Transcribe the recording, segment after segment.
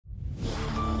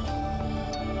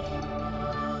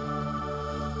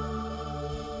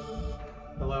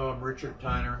Hello, I'm Richard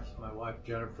Tyner, my wife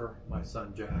Jennifer, my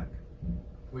son Jack.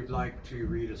 We'd like to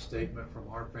read a statement from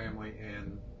our family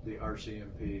and the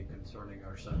RCMP concerning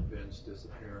our son Ben's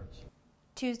disappearance.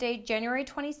 Tuesday, January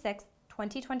 26,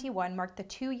 2021 marked the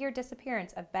 2-year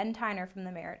disappearance of Ben Tyner from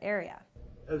the Merritt area.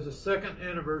 As the second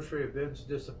anniversary of Ben's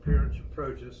disappearance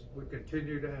approaches, we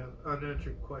continue to have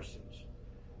unanswered questions.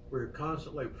 We're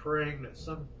constantly praying that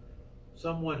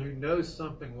someone who knows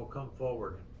something will come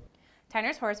forward.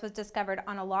 Tyner's horse was discovered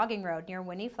on a logging road near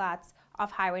Winnie Flats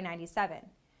off Highway 97.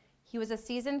 He was a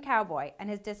seasoned cowboy, and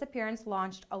his disappearance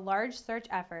launched a large search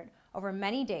effort over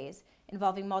many days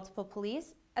involving multiple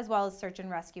police as well as search and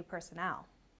rescue personnel.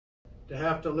 To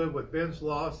have to live with Ben's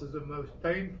loss is the most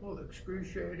painful,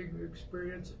 excruciating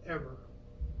experience ever.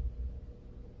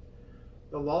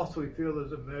 The loss we feel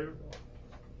is immeasurable.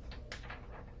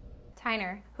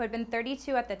 Tyner, who had been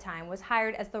 32 at the time, was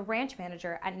hired as the ranch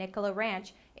manager at Nicola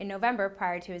Ranch in November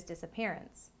prior to his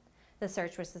disappearance. The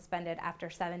search was suspended after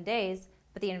 7 days,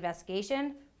 but the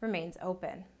investigation remains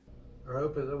open. Our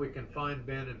hope is that we can find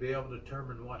Ben and be able to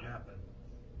determine what happened.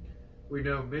 We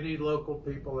know many local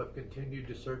people have continued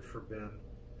to search for Ben,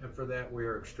 and for that we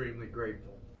are extremely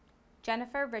grateful.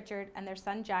 Jennifer, Richard, and their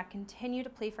son Jack continue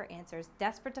to plead for answers,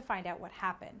 desperate to find out what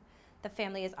happened. The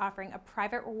family is offering a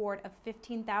private reward of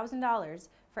 $15,000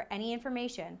 for any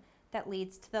information that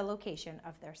leads to the location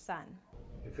of their son.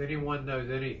 If anyone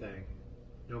knows anything,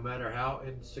 no matter how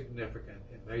insignificant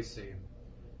it may seem,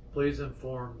 please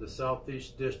inform the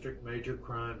Southeast District Major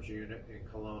Crimes Unit in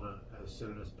Kelowna as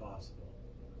soon as possible.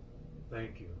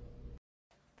 Thank you.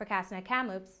 For Castanet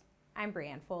Kamloops, I'm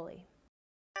Brianne Foley.